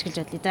байна гэж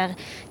ашиглаж бодлоо. За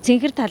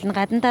цэнхэр тал нь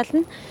гадна тал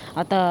нь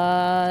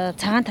одоо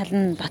цагаан тал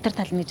нь дотор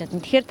тал нь гэж бодно.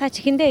 Тэгэхээр та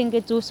чихэндээ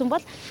ингээд зүүсэн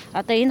бол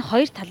одоо энэ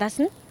хоёр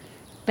талаас нь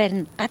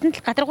барина. Гадна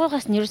тал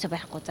гадаргуугаас нь юусоо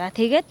барихгүй. За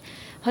тэгээд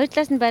хоёр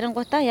талаас нь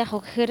барингуудаа яах вэ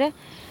гэхээр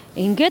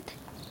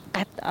ингээд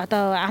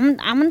одоо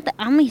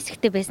ам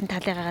хэсэгтэй байсан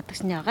талыг гадаг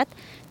шнэ яагаад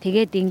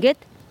тэгээд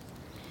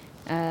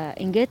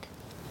ингээд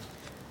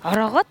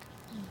ороогоод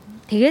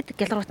тэгээд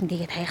гялгуурт нь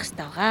тэгээд хаях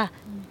хэрэгтэй байгаа.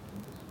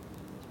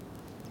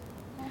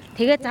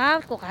 Тэгээд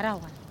заавалгүй гараа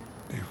угаана.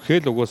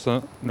 Хэл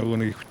угаасаа нөгөө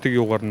нэг ихвтэг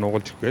юугаар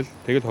нугалж ирээл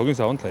тэгээд хогийн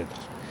савнд лайд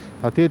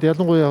байна. Тэгээд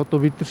ялангуяа одоо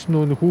бид нар ч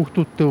нөгөө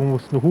хүүхдүүдтэй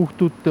хүмүүс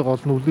хүүхдүүдтэй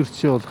гол нь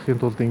үлгэрчээ болохын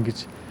тулд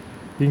ингэж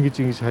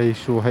хаяа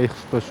шүү, хаях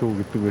хэрэгтэй шүү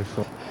гэдэг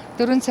байсан.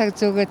 4 цаг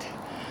зүгээд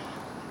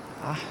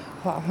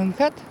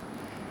хөнгөд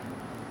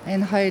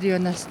энэ хоёр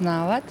юунаас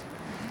наваад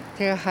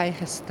тэгээ хаях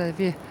ёстой.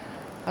 Би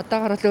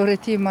одоогоор л өөрөө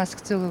тийм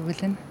маск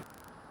зөөгөл нь.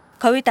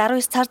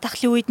 Ковид-19 цар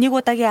тахлын үед нэг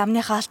удаагийн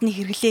амны хаалтны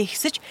хэрэглээ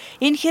ихсэж,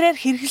 энэ хэрээр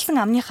хэрэгэлсэн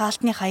амны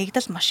хаалтны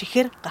хаягдал маш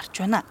ихээр гарч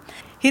байна.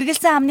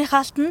 Хэрэгэлсэн амны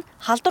хаалт нь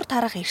халдвар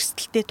тарах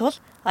эрсдэлтэй тул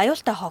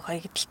аюултай хог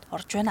хаягдалд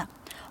орж байна.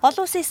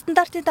 Олон улсын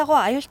стандартын дагуу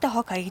аюултай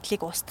хог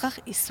хаягдлыг устгах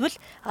эсвэл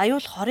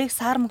аюул хорыг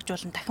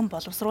саармагжуулан дахин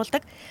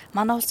боловсруулдаг.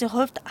 Манай улсын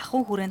хувьд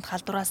ахуй хүрээнд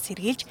халдвараас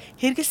сэргийлж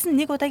хэрэгэлсэн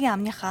нэг удаагийн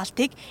амны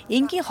хаалтыг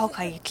энгийн хог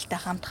хаягдалтай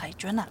хамт хайж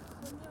байна.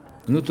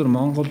 Өнөөдөр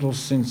Монгол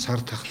улсын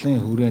цар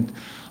тахлын хүрээнд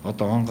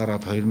одоо он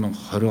гараад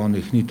 2020 оны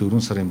эхний 4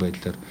 сарын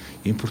байдлаар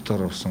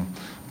импортоор авсан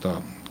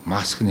одоо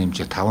маскны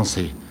хэмжээ 5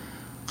 сая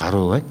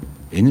гаруй байна.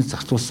 Энэ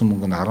зарцуулсан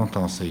мөнгө нь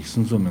 15 сая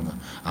 900 мянган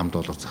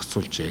 $.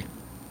 Зарцуулжээ.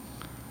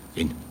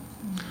 Энэ.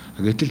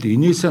 Гэтэл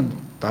энээс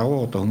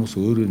дагуу одоо хүмүүс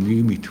өөрөө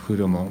нийгэм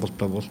идэвхээрээ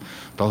Монголдо бол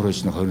доор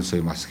хойш нь 20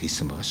 сая маск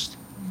хийсэн байгаа шүү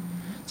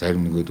дээ.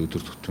 Зарим нэгэд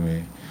өдөр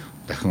тутмын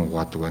дахин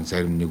угаадаг байна.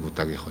 Зарим нэг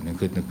удаагийн хөө.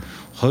 Ингээд нэг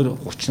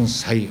 20-30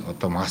 сая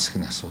одоо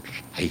маскны асуудал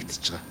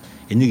хаягдчихж байгаа.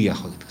 Энийг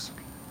яах вэ гэдэг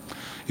асуудал.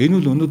 Энэ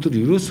бол өнөөдөр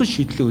ерөөсөө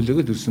шийдлээ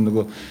хүлээгээд ирсэн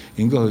нөгөө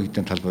ингээ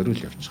хоёрын талбар руу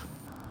л явж байгаа.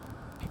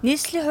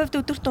 Нийслэлийн хувьд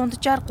өдөрт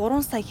дунджаар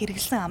 3 сая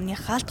хэрэгэлсэн амны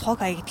хаалт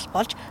хог хаягдал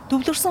болж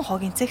төвлөрсөн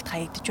хогийн цэгт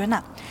хаягдж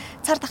байна.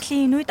 Цар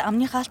тахлын энэ үед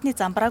амны хаалтны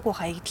замбраагүй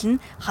хаягдал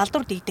нь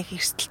халдвар дийдэх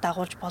эрсдэл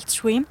дагуулж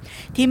болцшгүй юм.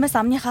 Тиймээс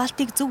амны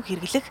хаалтыг зөв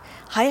хэрэглэх,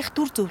 хаях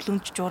дүр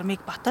зөвлөмж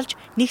журмыг баталж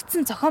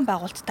нэгдсэн зохион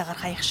байгуулалттайгаар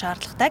хаях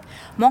шаардлагатайг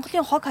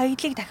Монголын хог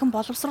хаягдлыг дахин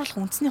боловсруулах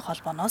үндэсний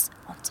холбооноос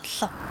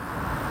онцоллоо.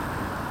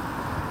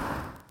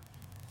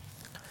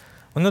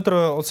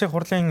 Өнөөдөр улсын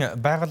хурлын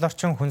байгаль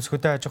орчин хүнс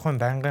хөдөө аж ахуйн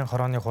байнгын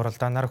хорооны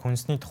хуралдаанаар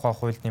хүнсний тухай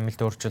хуульд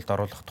нэмэлт өөрчлөлт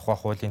оруулах тухай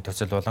хуулийн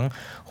төсөл болон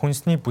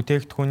хүнсний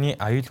бүтээгдэхүүний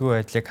аюулгүй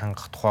байдлыг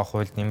хангах тухай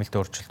хуульд нэмэлт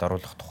өөрчлөлт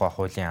оруулах тухай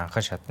хуулийн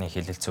анхан шатны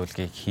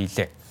хэлэлцүүлгийг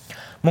хийлээ.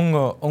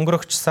 Мөн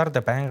өнгөрөгч сард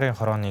байнгын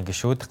хорооны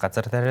гишүүд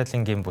газар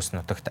тариалангийн бүс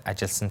нутагт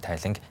ажилласан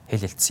тайланг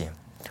хэлэлцсэн юм.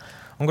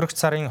 Өнгөрөгч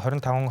сарын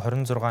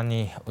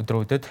 25-26-ны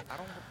өдрүүдэд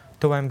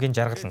Төв аймгийн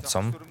Жаргалант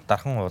сум,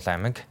 Дархан уул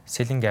аймаг,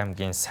 Сэлэнг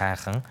аймгийн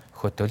Сайхан,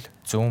 Хөтөл,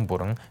 Зүүн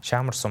бүрэн,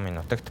 Шаамар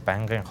сумын нутагт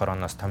байнгын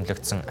хорооноос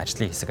томилогдсон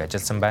ажлын хэсэг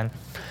ажилласан байна.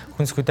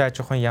 Хүнс хөдөө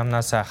аж ахуйн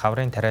яамнаас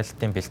хаврын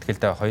тариалалтын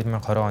бэлтгэлд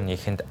 2020 оны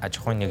эхэнд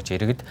аж ахуйн нэгж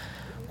иргэд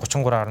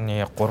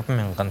 33.3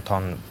 мянган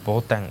тонн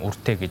буудаан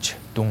үртэй гэж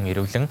дүн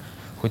ирвэлэн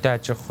хөдөө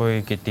аж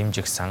ахуйг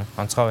дэмжих сан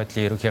онцгой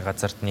байдлын ерөнхий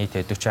газарт нийт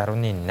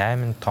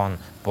 40.8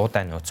 тонн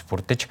буудаан нөөц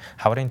бүрдэж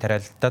хаврын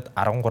тариалалтад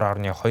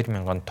 13.2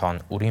 мянган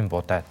тонн үрийн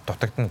буудаа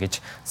дутагдана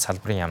гэж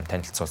салбарын яам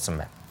танилцуулсан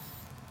байна.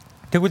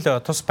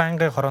 Тэгвэл тус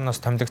байнгын хорооноос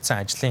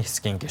томилогдсон ажлын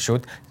хэсгийн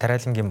гишүүд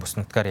тариалангийн бүс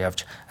нутгаар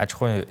явж аж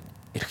ахуйн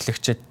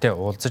эрхлэгчидтэй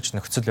уулзаж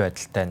нөхцөл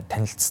байдалтай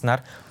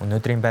танилцсанаар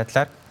өнөөдрийн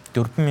байдлаар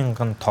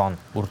 4,000 тонн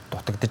үр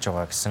дутагдж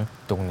байгаа гэсэн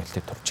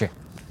дүгнэлтэд туржээ.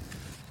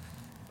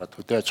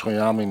 Хөдөө аж ахуйн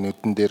яамын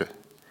нүдэн дээр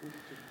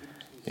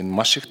энэ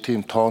маш их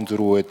тийм тоон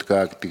зөрүү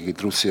байдгаа гэдэг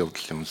илрүүлсэн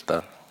явдал юм л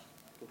да.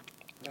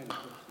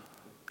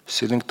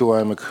 Сэлэнг Төв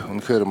аймаг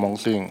үнэхээр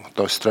Монголын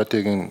одоо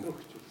стратегийн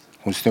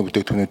хүнсний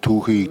бүтээгдэхүүний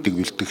түүхий гэдэг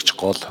бэлтгэгч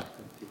гол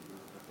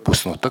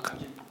бүс нутаг.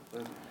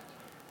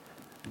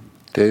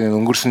 Тэгээ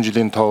өнгөрсөн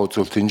жилийн тоо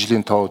үзүүлэлт, энэ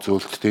жилийн тоо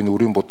үзүүлэлт энэ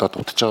үрийн будаа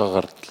дутж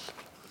байгаагаар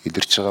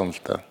илэрч байгаа юм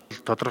л да.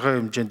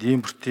 Тодорхой хэмжээнд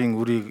импортын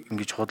үрийг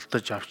ингэж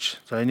худалдаж авч,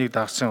 за энийг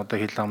дагсан одоо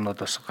хил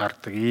амнууд бас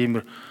гардаг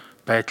ийм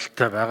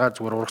байдалтай байгаа.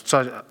 Зүгээр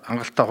ургацаа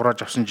хангалттай хурааж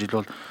авсан жил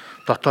бол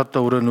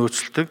дотооддоо өрөө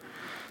нөөцлөдөг.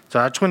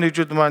 За аж ахуйн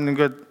нэгжүүд маань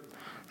ингээд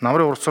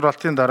намрын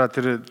урсгалтын дараа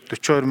тэр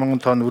 42 мянган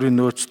тонн үрийн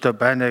нөөцтэй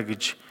байна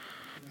гэж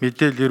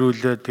мэдээлэл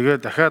ирүүлээ. Тэгээ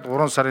дахиад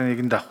 3 сарын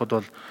 1-нд авахд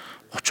бол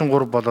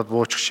 33 болоод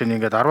буучих шинэ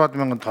ингээд 10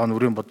 мянган тонн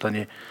үрийн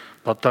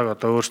бодог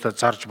одоо өөртөө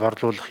зарж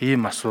борлуулах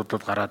ийм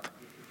асуудал гараад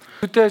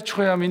хөдөө аж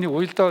ахуйн яам энийг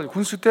уялдаа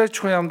хүнс хөдөө аж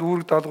ахуйн яамд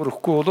үүрэг даалгавар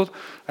өгөхгүй бол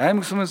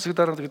аймаг сумын засаг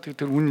дарга гэдэг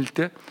тэр үнэн л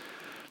дээ.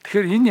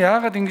 Тэгэхээр энэ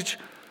яагаад ингэж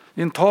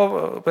энэ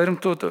тоо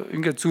баримтууд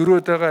ингээд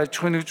зөрөөд байгаа аж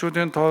ахуйн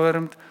нэгжүүдийн тоо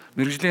баримт,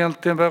 мэрэгжлийн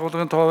хяналтын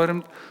байгууллагын тоо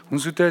баримт,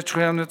 хүнс хөдөө аж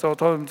ахуйн яамны тоо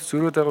баримт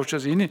зөрөөд байгаа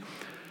учраас энэ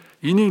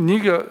энийг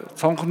нэг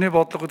цонхны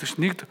бодлого гэдэг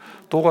чинь нэг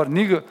дуугаар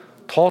нэг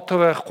тоотой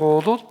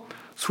байхгүй бол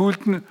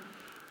сүүлд нь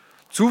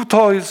зөв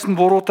тоо хэлсэн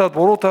буруудаад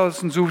буруу тоо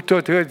хэлсэн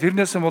зөвтэй тэгээд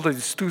тэрнээс нь болоод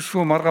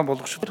стүсгүй маргаан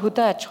болгох шүү.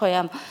 Хөдөө аж ахуй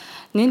яам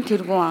нэн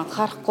тэргүүн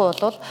анхаарахгүй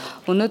бол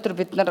өнөөдөр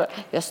бид нар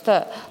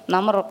ёстой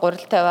намар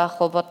гурилтай байх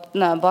уу,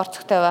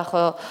 борцогтой байх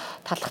уу,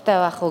 талхтай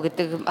байх уу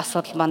гэдэг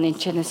асуудал маань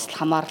энэчнээс л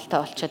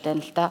хамааралтай болчиход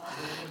байна л да.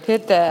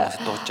 Тэгэд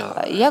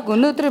яг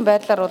өнөөдрийн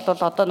байдлаар бол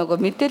одоо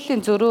нөгөө мэдээллийн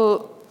зөрүү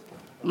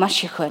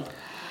маш их байна.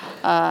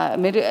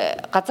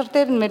 Газар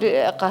дээр нь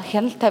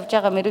хяналт тавьж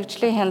байгаа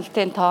мэрэгжлийн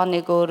хяналтын тоо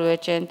нэг өөр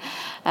байж байна.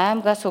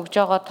 Аймагаас өгж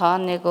байгаа тоо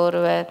нэг өөр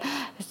байна.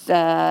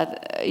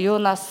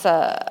 Юунаас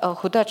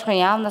хөдөө аж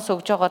ахуйн яамнаас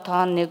өгж байгаа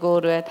тоо нэг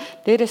өөр байна.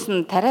 Дээрээс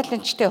нь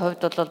тариаланчдын хувьд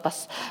бол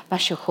бас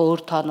маш их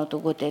өөр тоонууд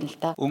өгөөд байна л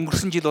да.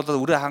 Өнгөрсөн жил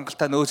бол үрээ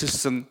хангалттай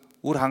нөөцлсөн,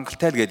 үр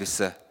хангалттай л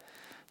гэлээсэн.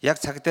 Яг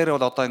цаг дээр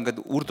бол одоо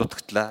ингээд үр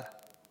дутагдлаа.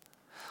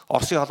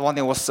 Оросын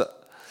холбооны улс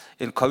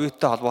энэ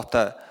ковидтэй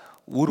холбоотой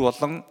үр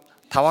болон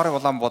таварын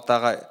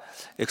Улаанбаатараа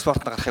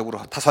экспортод гарахыг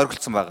бүр тас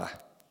хоригдсон байгаа.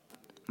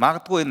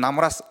 Магадгүй энэ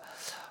намраас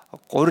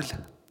гурил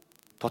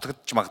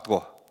дутагдчих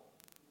магадгүй.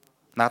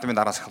 Наадмын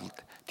араас ахвал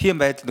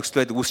тийм байдал нөхцөл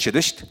байдал үүсчихэд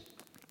байна шүү дээ.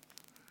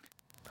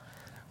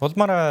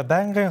 Улмаар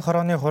байнгын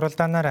хорооны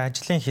хуралдаанаар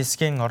ажлын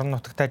хэсгийн орон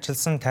нутагт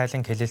ажилласан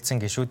тайлан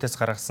хэлэлцэн гишүүдээс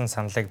гаргасан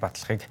саналыг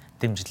батлахыг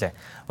дэмжлээ.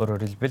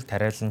 Өөрөөр хэлбэл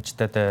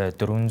тариаланчдад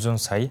 400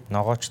 сая,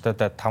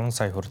 ногоочдод 5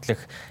 сая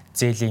хүртэлх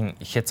зээлийн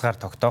хязгаар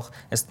тогтоох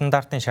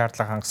стандартын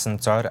шаардлага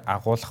хангасан зойр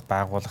агуулах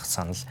байгуулах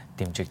санал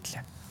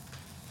дэмжигдлээ.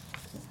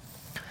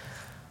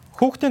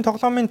 Хүүхдийн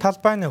тоглоомын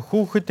талбай нь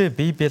хүүхэд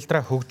бие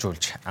бэлдраа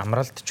хөгжүүлж,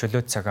 амралт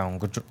чөлөөт цагаа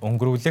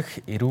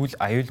өнгөрүүлэх, эрүүл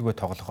аюулгүй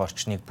тоглох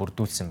орчныг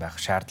бүрдүүлсэн байх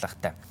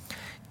шаардлагатай.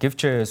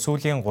 Гэвч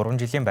сүүлийн 3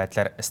 жилийн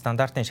байдлаар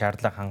стандартын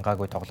шаардлага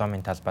хангаагүй тоглоомын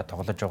талбай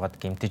тоглож байгаад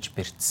гэмтэж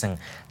бэртсэн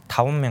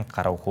 5,000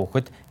 гаруй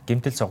хүүхэд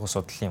гэмтэл согос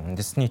судлалын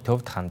үндэсний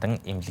төвд хандан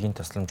эмнэлгийн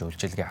тусламж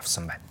үйлчилгээ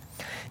авсан байна.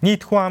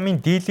 Нийт хүн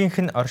амын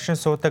дийлэнх нь оршин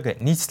суудаг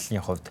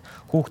нийслэлийн хувьд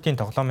хүүхдийн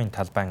тоглоомын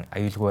талбайн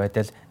аюулгүй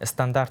байдал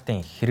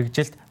стандартын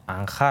хэрэгжилт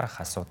анхаарах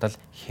асуудал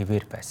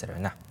хэвээр байсаар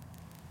байна.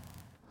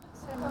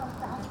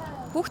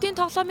 Хүүхдийн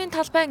тоглоомын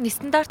талбайн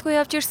стандартгүй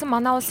явж ирсэн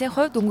манай улсын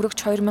хувьд өнгөрөх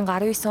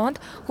 2019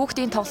 онд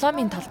хүүхдийн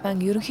тоглоомын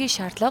талбайн ерөнхий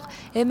шаардлага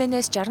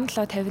MNS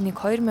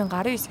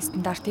 6751/2019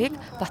 стандартыг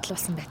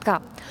батлуулсан байдаг.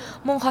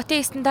 Мөн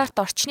хотын стандарт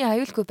орчны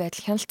аюулгүй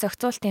байдал хяналт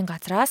зохицуулалтын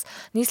газраас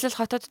нийслэл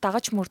хотод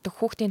дагаж мөрдөх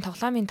хүүхдийн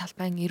тоглоомын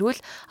талбайн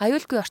эрүүл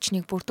аюулгүй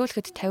орчныг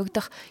бүрдүүлэхэд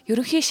тавигдах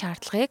ерөнхий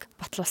шаардлагыг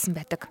батлуулсан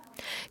байдаг.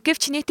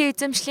 Гэвч нийтийн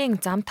эзэмшлийн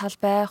зам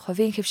талбай,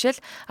 хувийн хэвшил,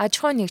 аж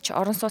ахуй нэгж,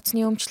 орон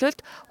сууцны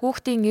өмчлөлт,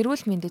 хүүхдийн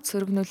эрүүл мэндэд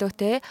сөрөг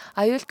нөлөөтэй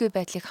аюулгүй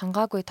байдлыг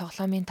хангаагүй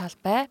тоглоомын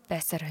талбай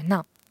байсаар байна.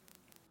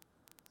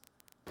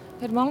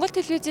 Монгол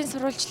телевизийн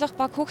сурвалжлах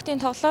баг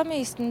хүүхдийн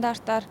тоглоомын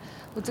стандартаар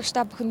үзэгч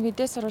та бүхэнд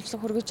мэдээ сурвалжлах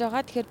хүргэж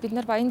байгаа. Тэгэхээр бид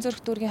нар Баянзүрх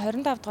дүүргийн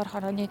 25 дугаар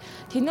хорооны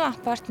Тэнүү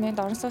апартмент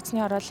орон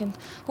сууцны ороолын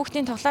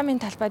хүүхдийн тоглоомын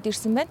талбайд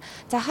ирсэн байна.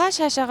 За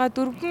хаашаага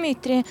 4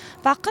 метрийн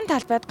багахан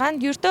талбайд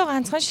ердөө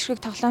ганцхан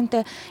ширхэг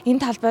тоглоомтой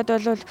энэ талбайд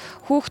бол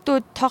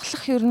хүүхдүүд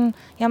тоглох ер нь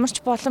ямар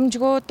ч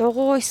боломжгүй,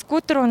 дугуй,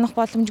 скутер унах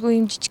боломжгүй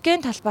юм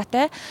жижигхэн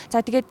талбайтай.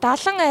 За тэгээд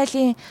 70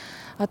 айлын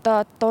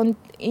дунд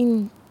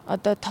энэ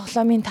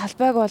тоглоомын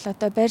талбайг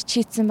бол барьж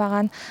хийцэн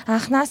байгаа нь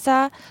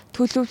анханасаа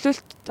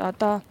төлөвлөлт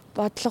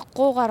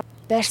бодлогогүйгээр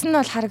барьсан нь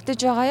бол харагдаж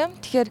байгаа юм.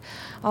 Тэгэхээр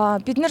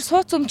бид нар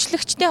сууц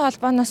өмчлөгчдийн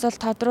холбооноос бол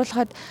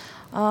тодруулахад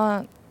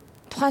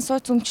тухайн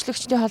сууц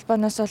өмчлөгчдийн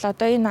холбооноос бол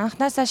энэ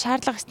анханасаа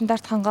шаардлага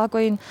стандарт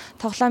хангаагүй энэ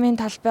тоглоомын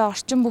талбай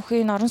орчин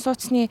бүхий орон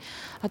сууцны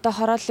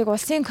хорооллыг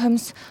улсын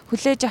комисс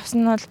хүлээж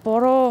авсан нь бол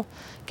буруу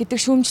гэдэг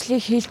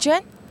шүүмжлэлийг хэлж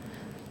байна.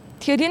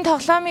 Тэгэхээр энэ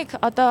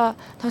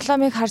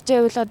тоглоомыг харж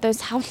байвал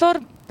савлуур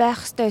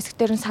байх ёстой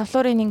хэсгээр нь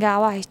савлуурыг ингээ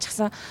аваа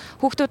хийчихсэн.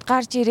 Хүүхдүүд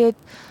гарч ирээд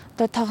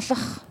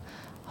тоглох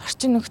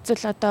орчин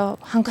нөхцөл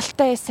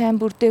хангалттай сайн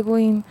бүрдээгүй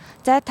юм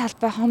зай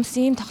талбай хомс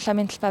ийм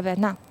тоглоомын талбай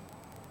байна.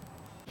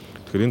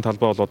 Тэгэхээр энэ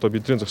талбай бол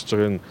бидний зогсож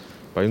байгаа энэ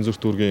Баянзүрх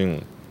дүүргийн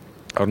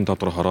 25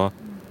 дугаар хороо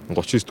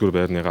 39 дугаар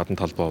байрны гадна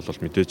талбай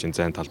бол мэдээж энэ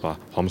зайн талбай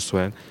хомс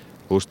байна.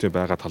 Өөрсдийн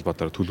байгаа талбай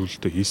дээр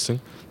төлөвлөлтөө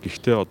хийсэн.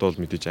 Гэхдээ бол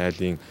мэдээж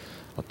айлын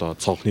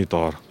цонхны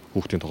доор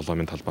хүүхдийн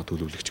тоглоомын талбай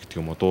төлөвлөгч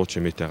гэдэг юм уу дуу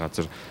чимээтэй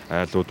газар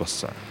айлууд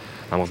бас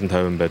амгалан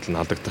тайван байдал нь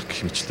алдагдах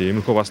гэх мэтлээ.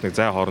 Иймэрхүү бас нэг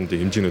зай хоорондын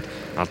хэмжээнүүд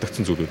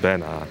алдагдсан зүйлүүд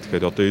байна.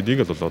 Тэгэхээр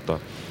энийг л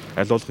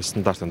аль болох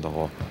стандартын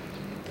дагуу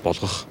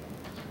болгох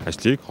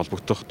ажлыг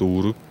холбогдох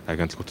дүүрэг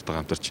агентлагуудтай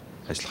хамтарч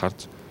ажиллахаар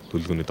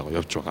төлөвлөгөөний дагуу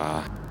явж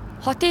байгаа.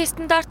 Хотын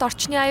стандарт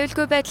орчны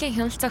аюулгүй байдлын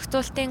хяналт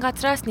зохицуулалтын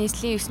газраас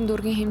нийслэлийн 9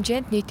 дүүргийн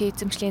хэмжээнд нийтийн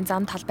эзэмшлийн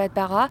зам талбайд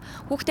байгаа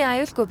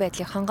хүүхдийн аюулгүй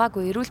байдлыг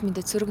хангаагүй эрүүл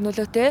мэндэд сөрөг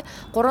нөлөөтэй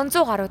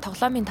 300 гаруй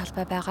тоглоомын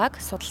талбай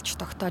байгааг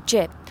судалж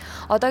тогтоожээ.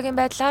 Одоогийн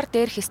байдлаар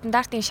дээрх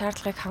стандартын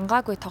шаардлагыг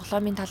хангаагүй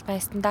тоглоомын талбай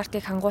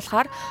стандартыг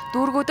хангуулахаар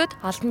дүүргүүдэд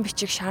албан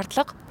бичих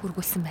шаардлага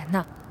хүргүүлсэн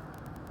байна.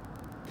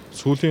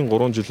 Сүүлийн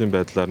 3 жилийн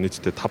байдлаар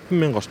нийтдээ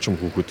 5,000 орчим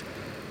хүүхэд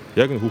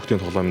яг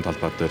хүүхдийн тоглоомын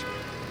талбай дээр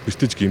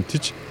бэртэж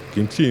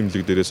гэмтлийн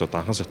эмнэлэг дээрээс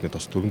анхан сартны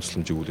тос төрийн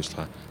тусламжийг үйл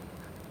ажиллагаа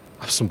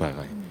авсан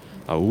байгаа юм.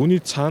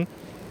 Үүний цаана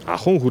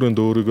ахын хүрээнд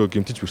өөрийгөө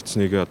гэмтэж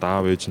бэртсэнийг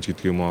даав ээж ч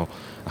гэдэг юм уу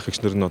ах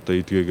эгчнэр нь одоо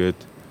эдгээгээд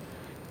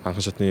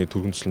анхан шатны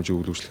түргэн төсөлмжийн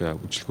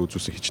үйлчлэгээ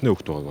үзүүлсэн хичнээн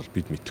хөвгт байгааг бол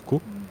бид мэдэхгүй.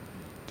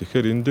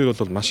 Тэгэхээр энэ дээр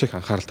бол маш их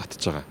анхаарал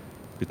татж байгаа.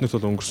 Биднэрт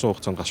бол өнгөрсөн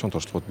хугацаанд гашуун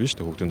туршлагууд биш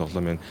үү хүүхдийн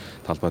тоглоомын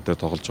талбай дээр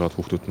тоглож байгаа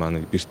хүүхдүүд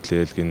маань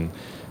бэртлээл гин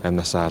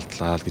амнасаа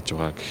алдлаа гэж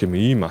байгаа гэх юм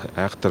ийм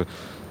айхтар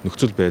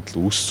нөхцөл байдал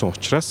үүссэн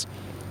учраас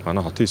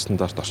манай хотын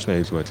стандарт орчны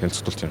аюулгүй байдлын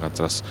цогцолтын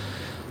газраас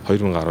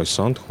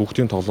 2019 онд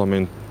хүүхдийн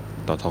тоглоомын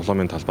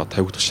талбай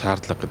тавигдах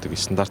шаардлага гэдэг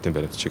стандартын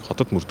баримтчийг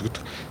хотод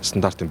мөрдөгдөх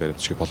стандартын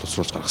баримтчийг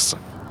боловсруулж гаргасан.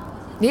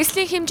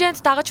 Нийслэлийн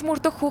хэмжээнд дагаж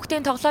мөрдөх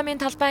хүүхдийн тоглоомын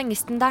талбайн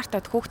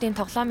стандартад хүүхдийн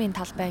тоглоомын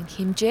талбайн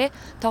хэмжээ,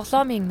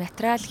 тоглоомын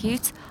материал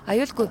хийц,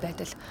 аюулгүй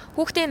байдал,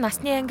 хүүхдийн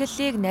насны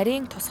ангиллыг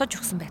нарийн тусгаж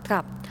өгсөн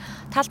байдаг.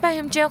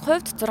 Талбайн хэмжээний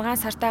хувьд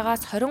 6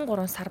 сартаагаас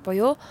 23 сар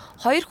буюу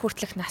 2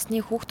 хүртэлх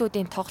насны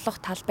хүүхдүүдийн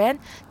тоглох талбай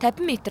нь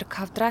 50 м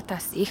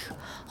квадратаас их,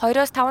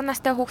 2-оос 5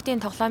 настай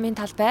хүүхдийн тоглоомын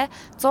талбай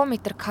 100 м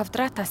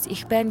квадратаас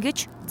их байна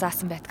гэж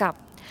заасан байдаг.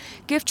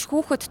 Гэвч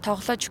хүүхэд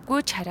тоглож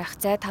гүйж харих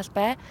зай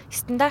талбай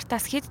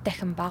стандартаас хэд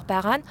дахин бага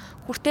байгаа нь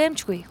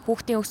хүртээмжгүй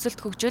хүүхдийн өсөлт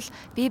хөгжил,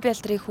 бие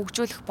бэлтрийг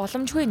хөгжүүлэх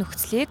боломжгүй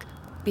нөхцөлийг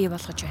бий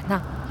болгож байна.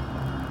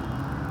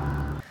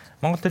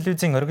 Монгол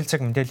телевизийн оргил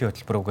цаг мэдээллийн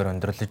хөтөлбөрөөр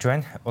өндөрлөж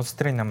байна. Улс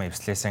төрийн намын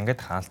эвслээс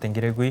ангид хаалтын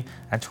гэрээгүй,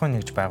 аж ахуйн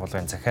нэгж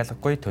байгууллагын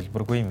захиалгагүй,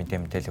 төлбөргүй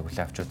мэдээлэл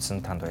хүлээн авч үзсэн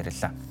танд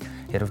баярлалаа.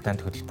 Хэрв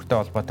танд хөтөлбөртэй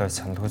холбоотой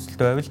санал хүсэлт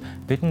байвал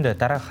бидэнд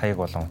дараах хаяг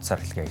болон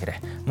утсаар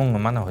илгээгээрэй. Мөн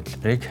манай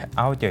хөтөлбөрийг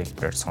аудио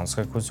хэлбэрээр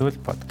сонсохыг хүсвэл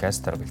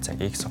подкаст оргил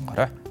цагийг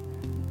сонгоорой.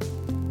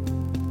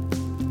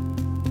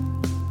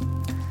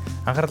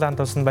 Анхаарлаа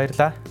хандуулсанд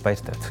баярлалаа.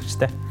 Баяр тав.